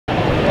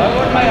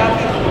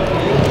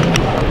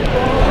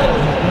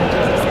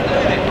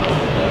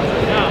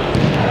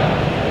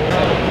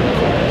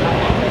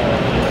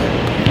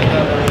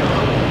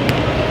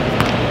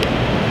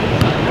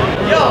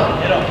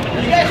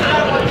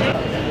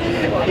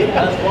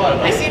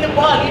I see the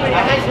ball even in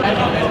high school.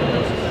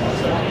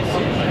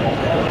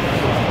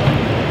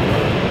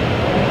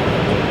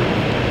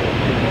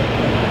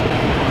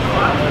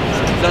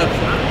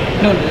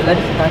 No, let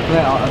it start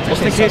where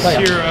just in case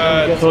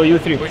you're So you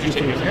three. where'd you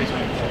take it?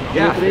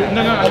 Yeah.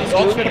 No, it's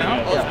all good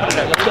now.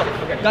 Okay, let's go.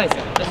 Guys,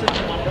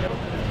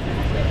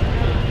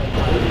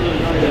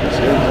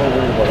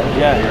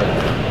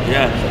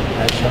 Yeah.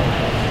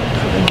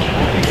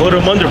 Put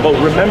him under, but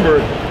remember,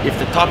 if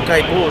the top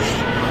guy goes,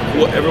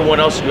 everyone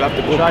else, you have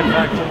to go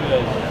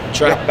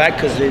track back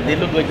because they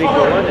look like they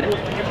go under.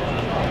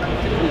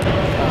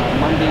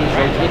 Monday,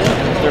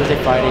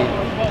 Thursday, Friday,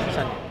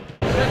 Sunday.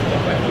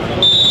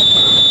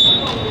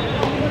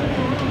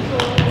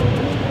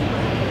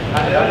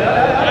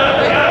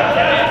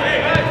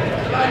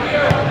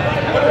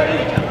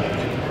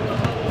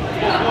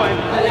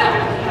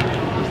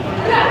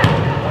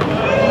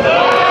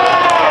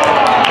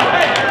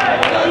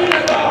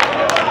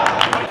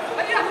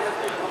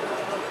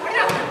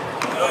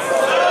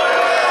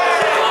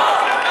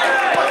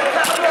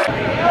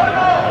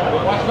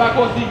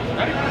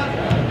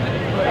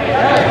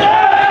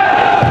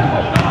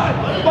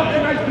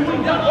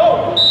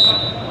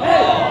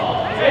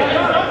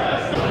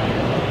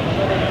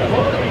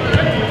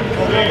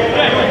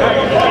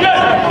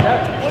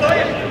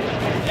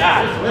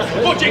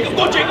 Go Jacob!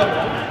 Go Jacob!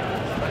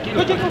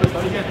 Go Jacob!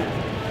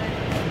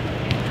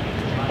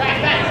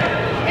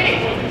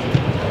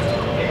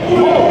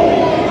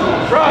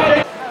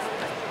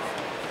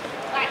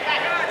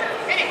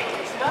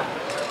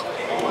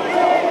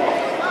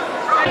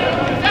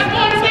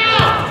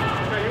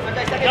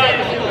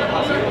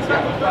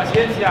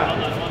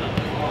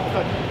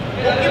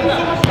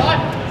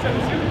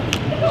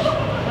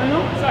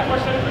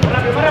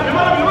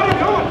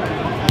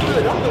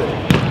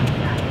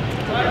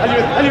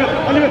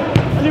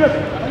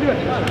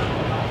 Dale.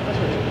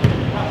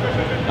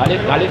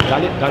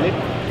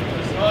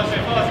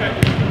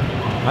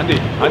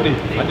 Andy.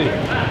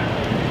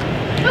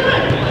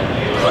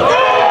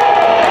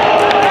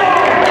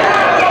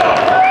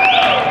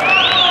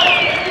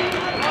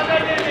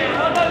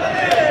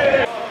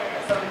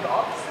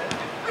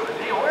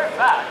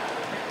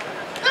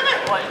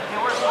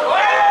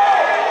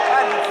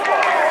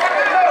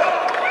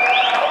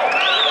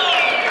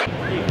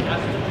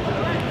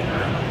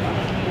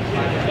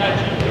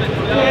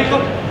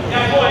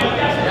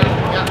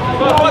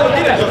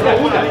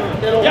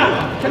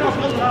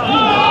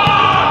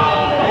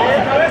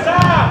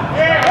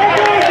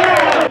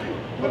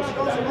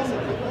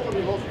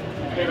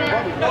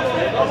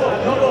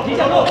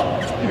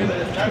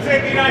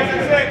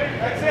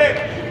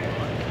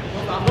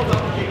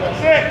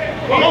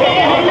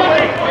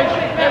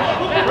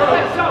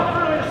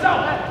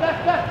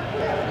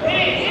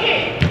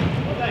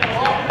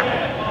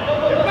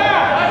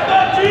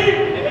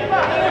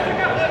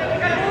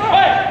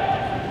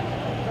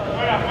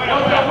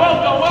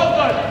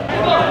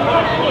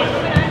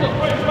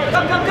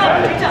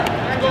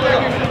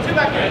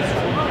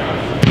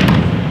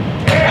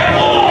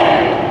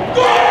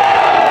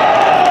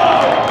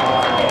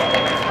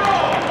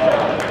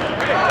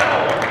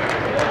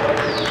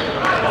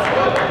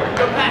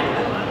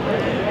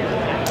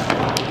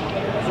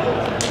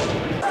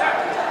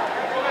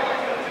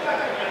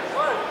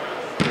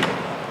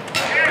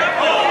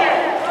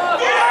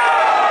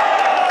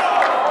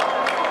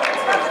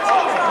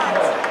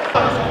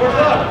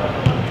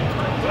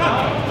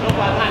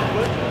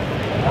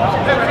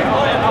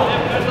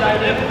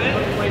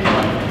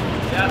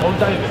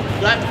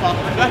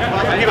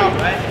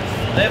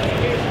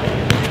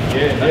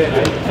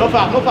 No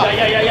foul.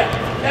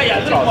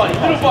 Yeah. Little body.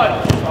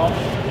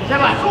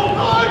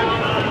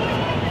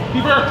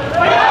 Keeper.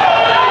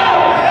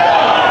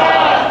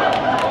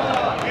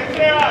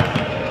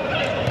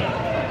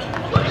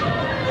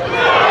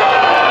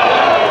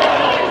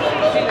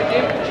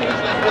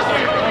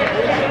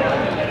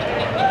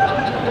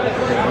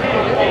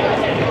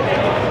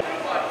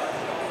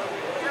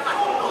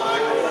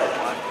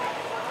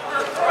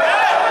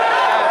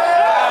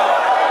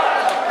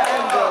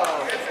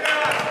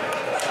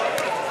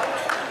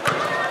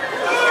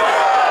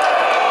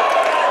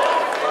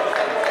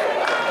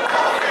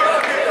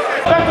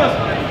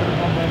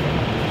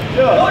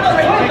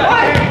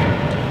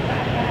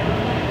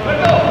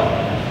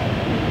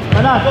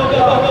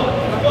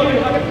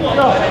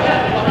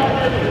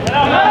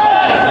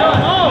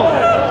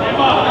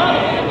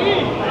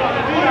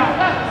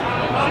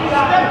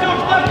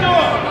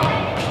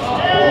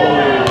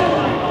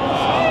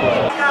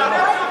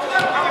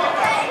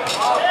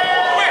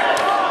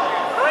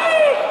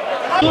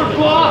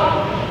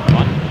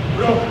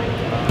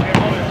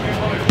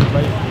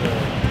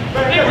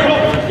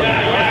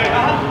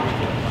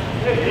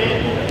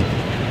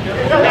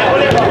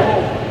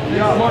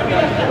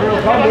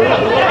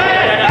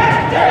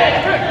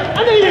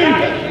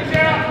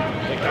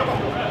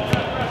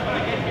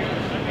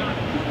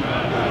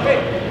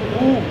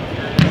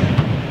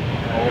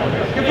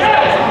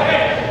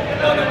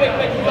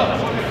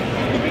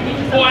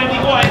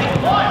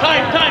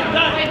 Time.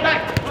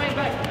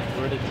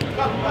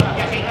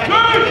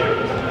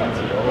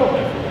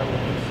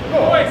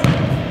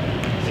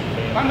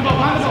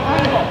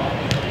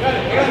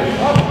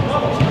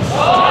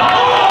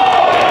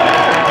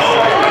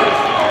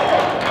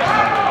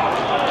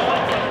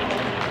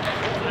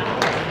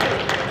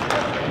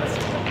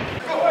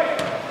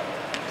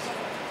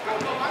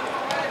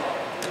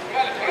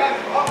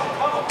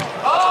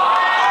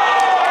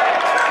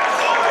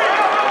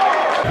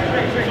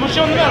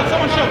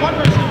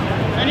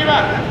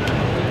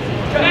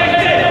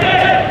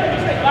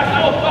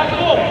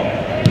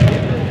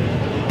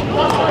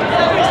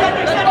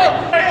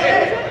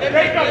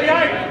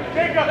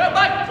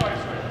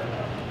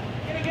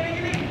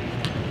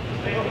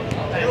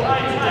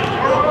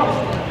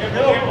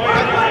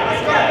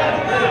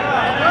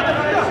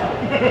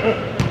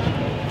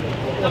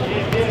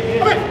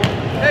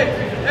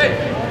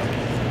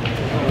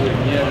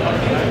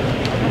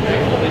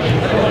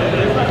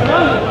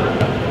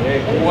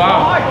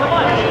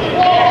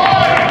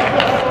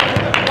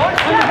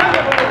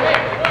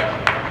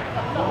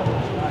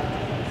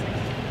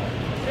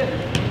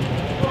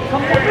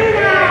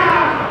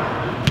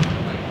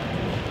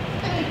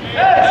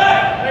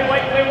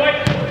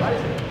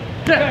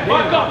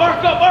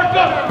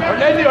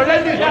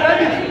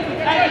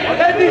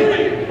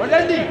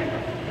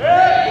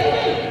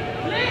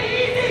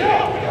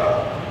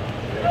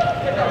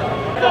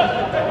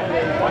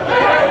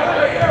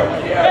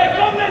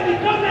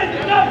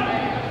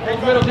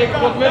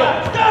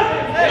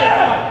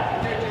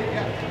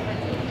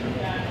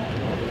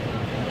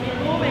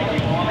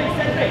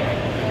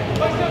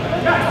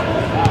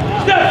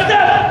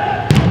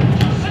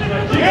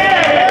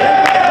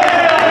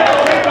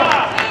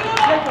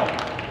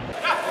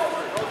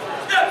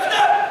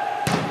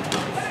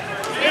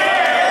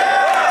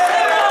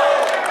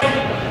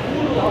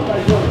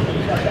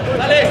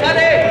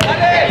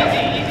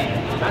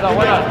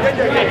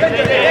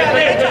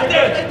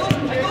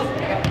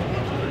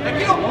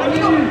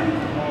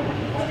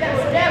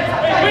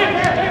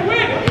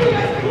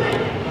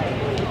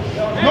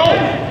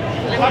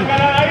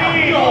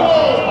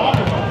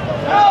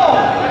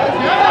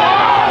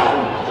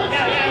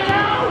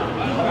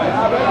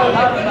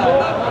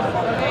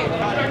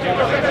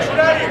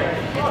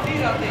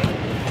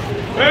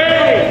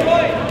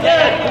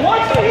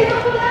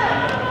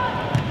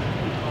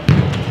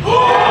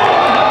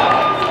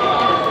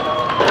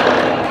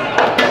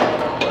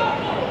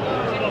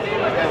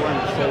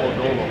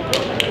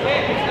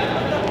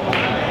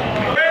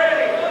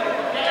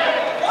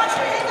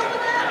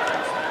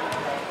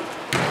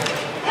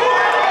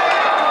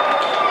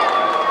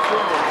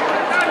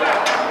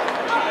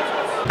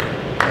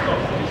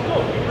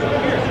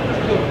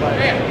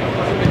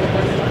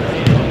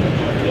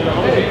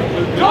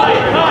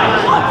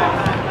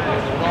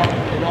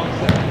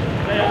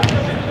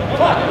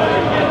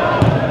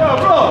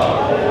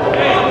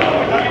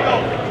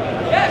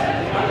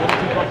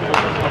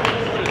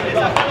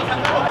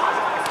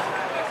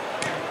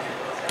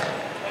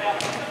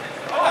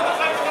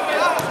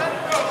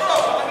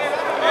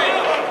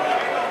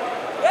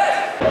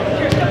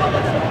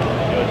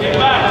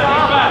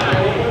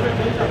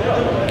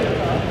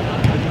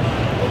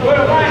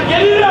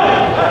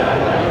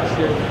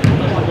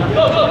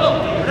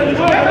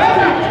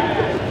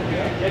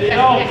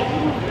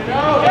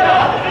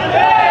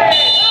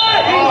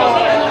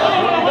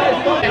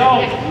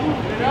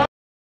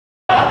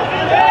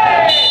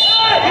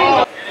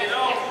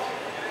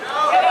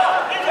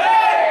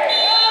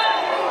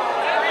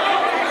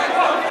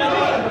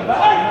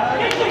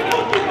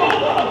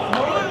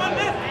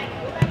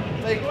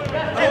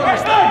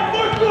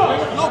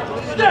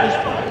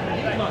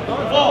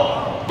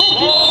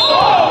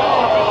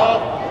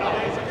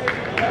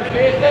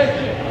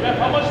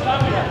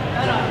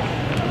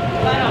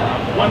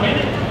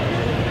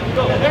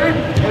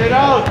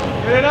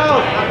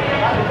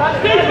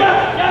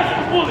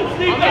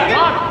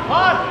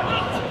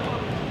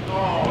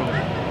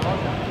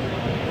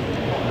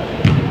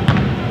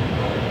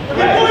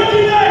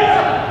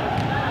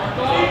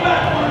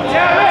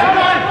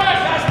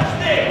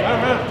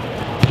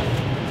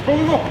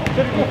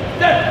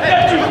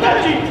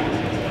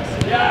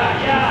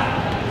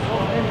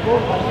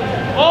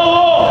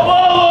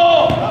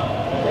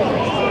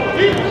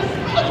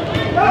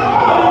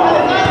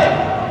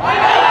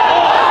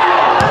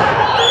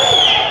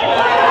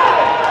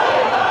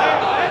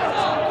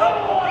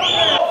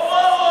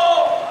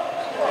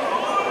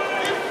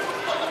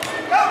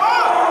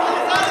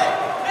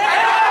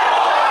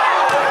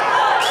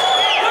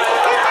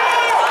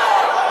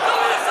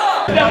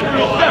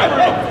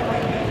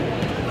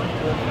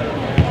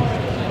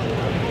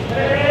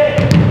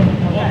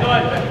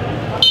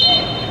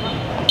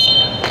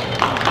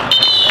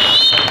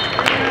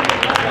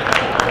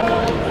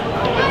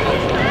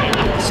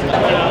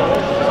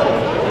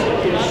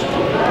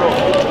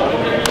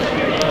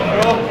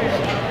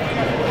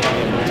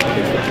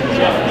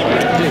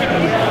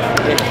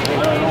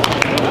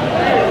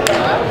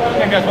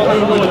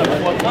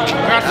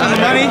 Congrats on the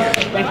money.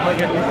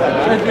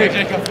 Hey,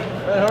 Jacob.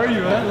 How are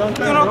you, man? Long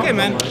time. Doing okay,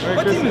 man.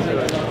 What team is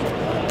it?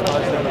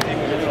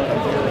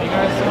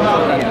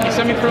 Can you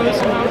send me for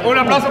this? Un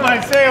aplauso para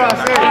el Seba.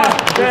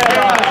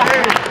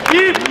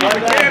 Keep.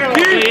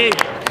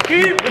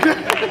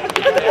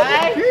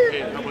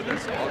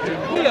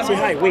 Say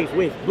hi,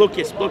 wave.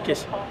 Lucas.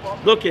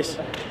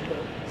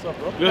 What's up,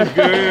 bro? Good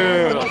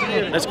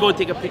girl. Let's go and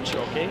take a picture,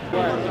 okay?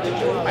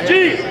 G!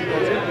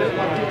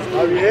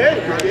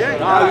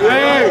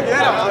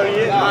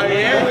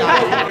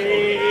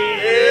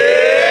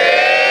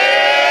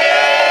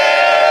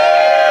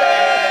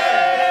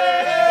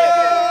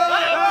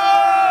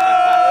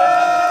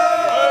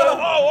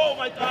 Oh,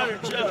 my daughter.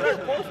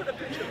 Go for the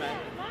picture, man.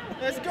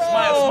 Let's go.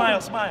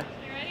 Smile.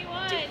 You ready?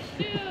 1,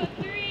 2,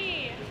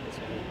 3.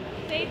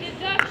 Say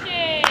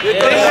deduction.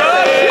 Deduction.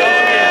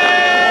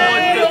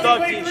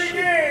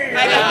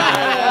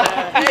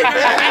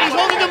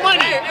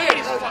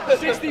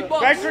 $60.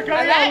 Thanks for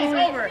coming That out, is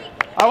Louis. over.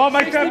 I want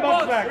my $10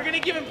 back. We're gonna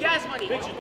give him gas money.